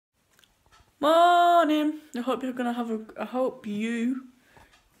Morning. I hope you're gonna have I hope you,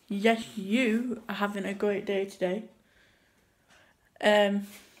 yes you, are having a great day today.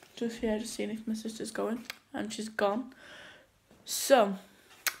 Just seeing if my sister's going, and she's gone. So,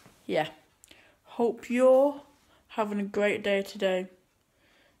 yeah, hope you're having a great day today.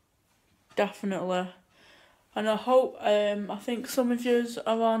 Definitely, and I hope I think some of yous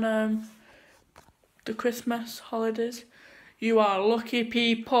are on the Christmas holidays. You are lucky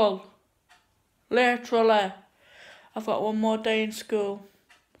people. Literally. I've got one more day in school.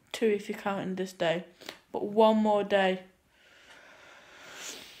 2 if you're counting this day. But one more day.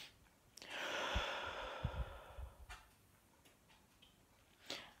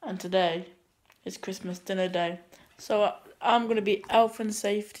 And today is Christmas dinner day. So I'm going to be health and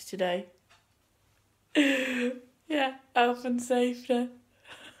safety today. Yeah, health and safety.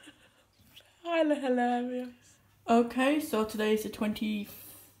 Highly hilarious. Okay, so today is the 21st?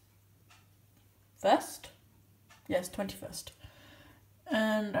 Yes, 21st.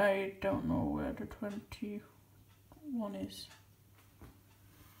 And I don't know where the 21 is.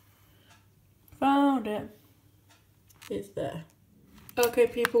 Found it. It's there. Okay,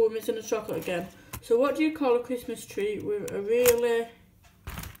 people, we're missing the chocolate again. So what do you call a Christmas tree with a really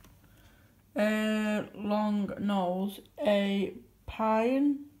long nose? A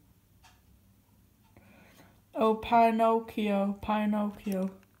pine? Oh, Pinocchio. Pinocchio. I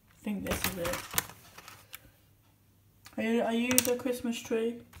think this is it. I use a Christmas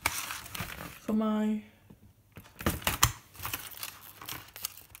tree for my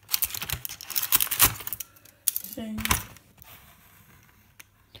thing.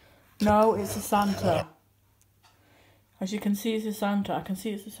 No, it's a Santa. As you can see, it's a Santa. I can see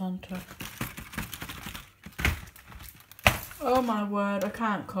it's a Santa. Oh my word, I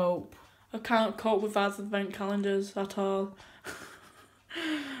can't cope. I can't cope with advent calendars at all.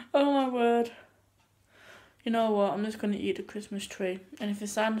 Oh my word. You know what, I'm just going to eat the Christmas tree. And if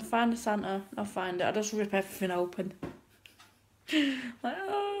I find a Santa, I'll find it. I'll just rip everything open. Like,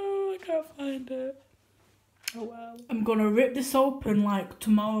 oh, I can't find it. Oh well. I'm going to rip this open like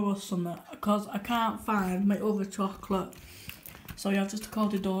tomorrow or something. Because I can't find my other chocolate. So you have just to call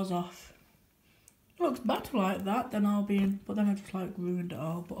the doors off. It looks better like that than I'll be in. But then I just like ruined it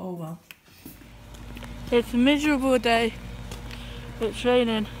all. But oh well. It's a miserable day. It's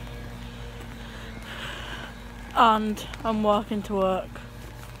raining. And I'm walking to work.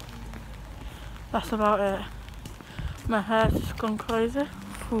 That's about it. My hair's just gone crazy.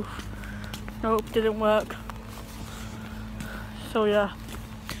 Oof. Nope, didn't work. So yeah,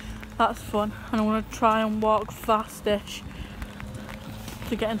 that's fun. And I'm gonna try and walk fast-ish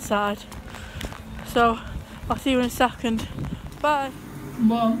to get inside. So I'll see you in a second. Bye.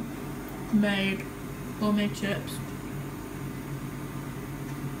 Mum made homemade chips.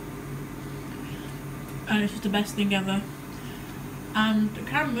 And it's just the best thing ever. And the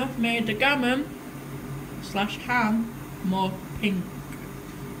camera made the gammon / ham more pink.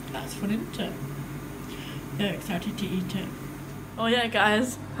 That's fun, isn't it? Very excited to eat it. Oh yeah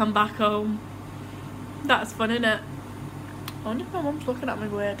guys, I'm back home. That's fun, isn't it? I wonder if my mum's looking at me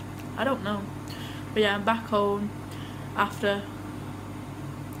weird. I don't know. But yeah, I'm back home after,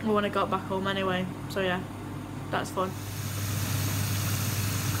 well, when I got back home anyway. So yeah, that's fun.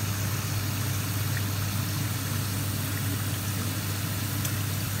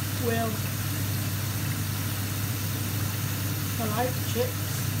 Well, I like chips.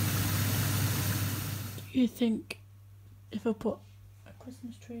 Do you think if I put a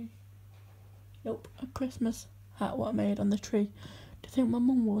Christmas tree, nope, a Christmas hat what I made on the tree, do you think my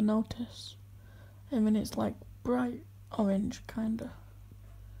mum will notice? I mean, it's like bright orange, kinda.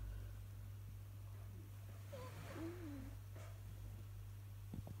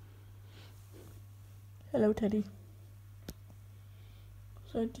 Hello, Teddy.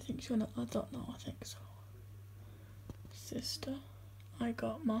 So do you think she's gonna, I don't know, I think so. Sister. I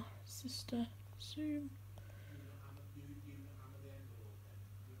got my sister soon.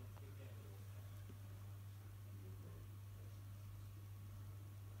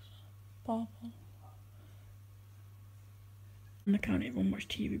 Baba. And I can't even watch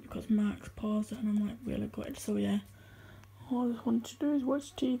TV because Mark's paused it and I'm like really gutted, so yeah. All I just want to do is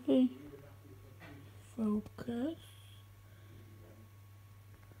watch TV. Focus.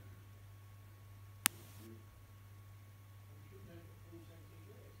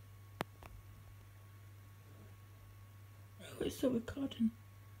 Oh, it's still recording.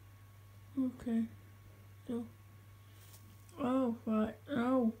 Okay. So. Oh, right.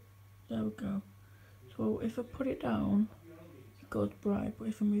 Oh. There we go. So if I put it down, it goes bright, but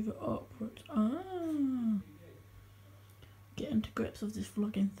if I move it upwards, getting to grips of this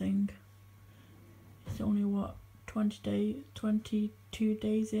vlogging thing. It's only what, 22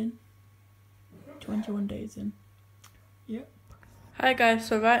 days in? 21 days in. Yep. Hi guys,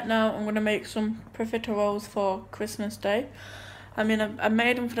 so right now I'm going to make some profiteroles for Christmas Day. I mean, I've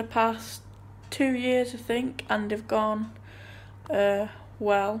made them for the past 2 years I think, and they've gone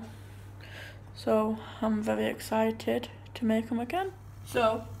well. So I'm very excited to make them again.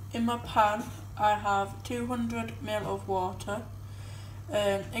 So in my pan I have 200 ml of water,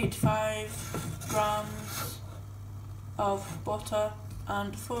 85 grams of butter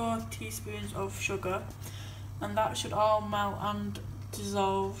and 4 teaspoons of sugar, and that should all melt and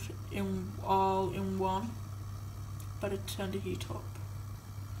dissolve all in one. Better turn the heat up.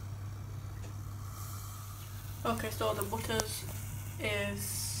 Okay, so the butters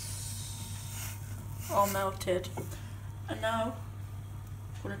is all melted, and now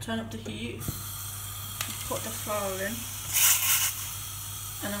I'm going to turn up the heat, put the flour in,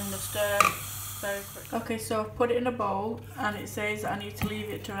 and I'm going to stir very quick. Okay, so I've put it in a bowl, and it says that I need to leave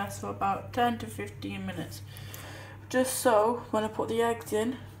it to rest for about 10 to 15 minutes. Just so when I put the eggs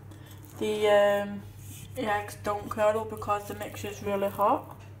in, the eggs don't curdle because the mixture is really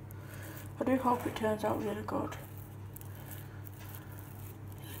hot. I do hope it turns out really good.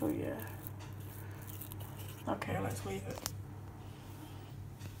 So yeah. Okay, let's leave it.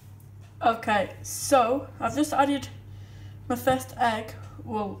 Okay, so I've just added my first egg,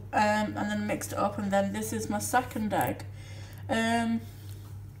 and then mixed it up, and then this is my second egg. The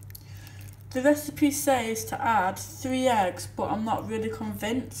recipe says to add 3 eggs, but I'm not really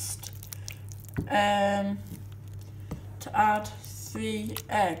convinced to add 3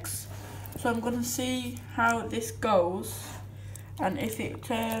 eggs. So I'm going to see how this goes, and if it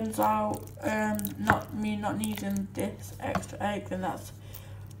turns out not needing this extra egg, then that's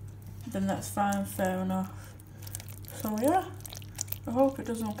fine, fair enough. So yeah, I hope it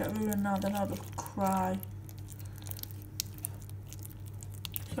doesn't get ruined now, then I'll just cry.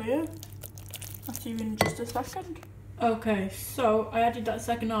 So yeah, I'll see you in just a second. Okay, so I added that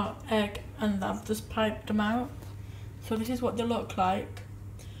second egg and I've just piped them out. So this is what they look like.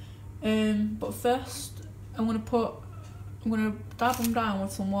 But first I'm gonna dab them down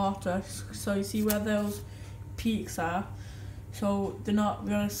with some water, so you see where those peaks are. So they're not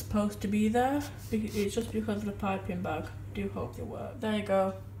really supposed to be there. It's just because of the piping bag. I do hope they work. There you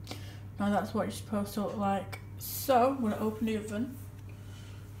go. Now that's what it's supposed to look like. So I'm gonna open the oven.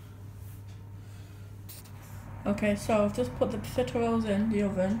 Okay, so I've just put the profiteroles in the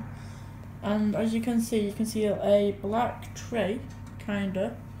oven, and as you can see a black tray,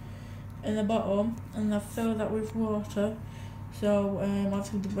 kinda, in the bottom, and I've filled that with water. So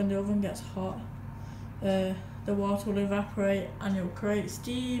obviously when the oven gets hot, the water will evaporate and it will create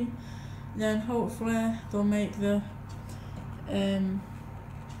steam. Then hopefully they'll make the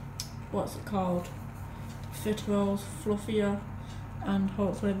what's it called, profiteroles fluffier, and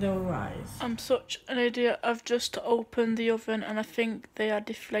hopefully they'll rise. I'm such an idiot. I've just opened the oven and I think they are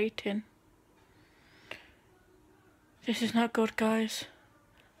deflating. This is not good, guys.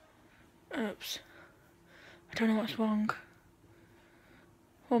 Oops. I don't know what's wrong.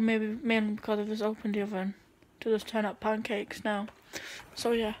 Or maybe mainly because I've just opened the oven to just turn up pancakes now.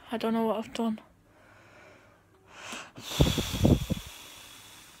 So yeah, I don't know what I've done.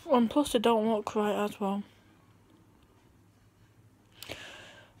 And plus they don't look right as well.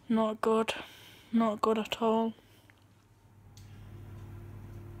 Not good. Not good at all.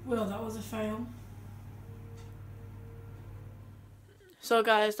 Well, that was a fail. So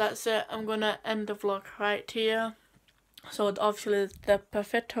guys, that's it. I'm gonna end the vlog right here. So obviously the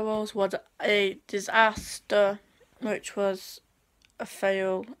profiteroles was a disaster, which was a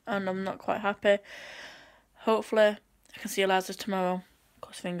fail, and I'm not quite happy. Hopefully I can see Eliza tomorrow.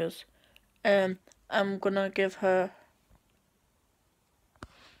 Cross fingers. I'm gonna give her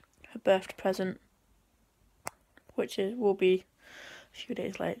birthday present, which will be a few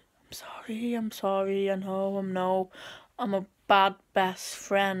days late. I'm sorry, I know, I'm a bad best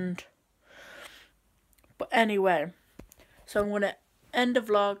friend. But anyway, so I'm going to end the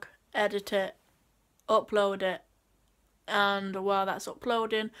vlog, edit it, upload it, and while that's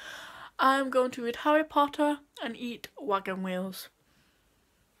uploading, I'm going to read Harry Potter and eat wagon wheels.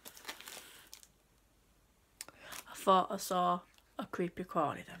 I thought I saw a creepy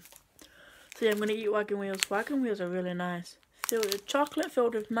crawly then. So yeah, I'm going to eat wagon wheels. Wagon wheels are really nice. Filled with chocolate,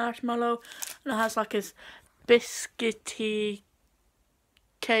 filled with marshmallow, and it has like this biscuity,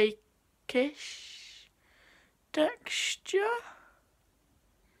 cake-ish texture,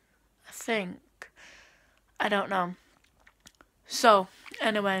 I think. I don't know. So,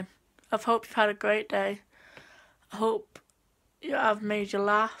 anyway, I hope you've had a great day. I hope I've made you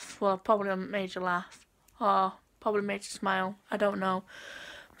laugh. Well, probably haven't made you laugh. Or probably made you smile. I don't know.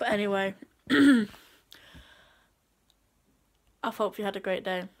 But anyway, I hope you had a great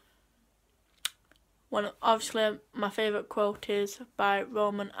day. Obviously, my favourite quote is by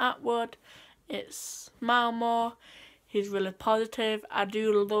Roman Atwood. It's smile more. He's really positive. I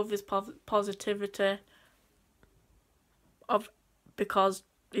do love his positivity. Because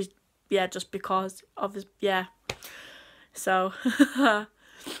he's, just because of his, So,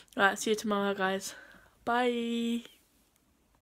 right, see you tomorrow, guys. Bye.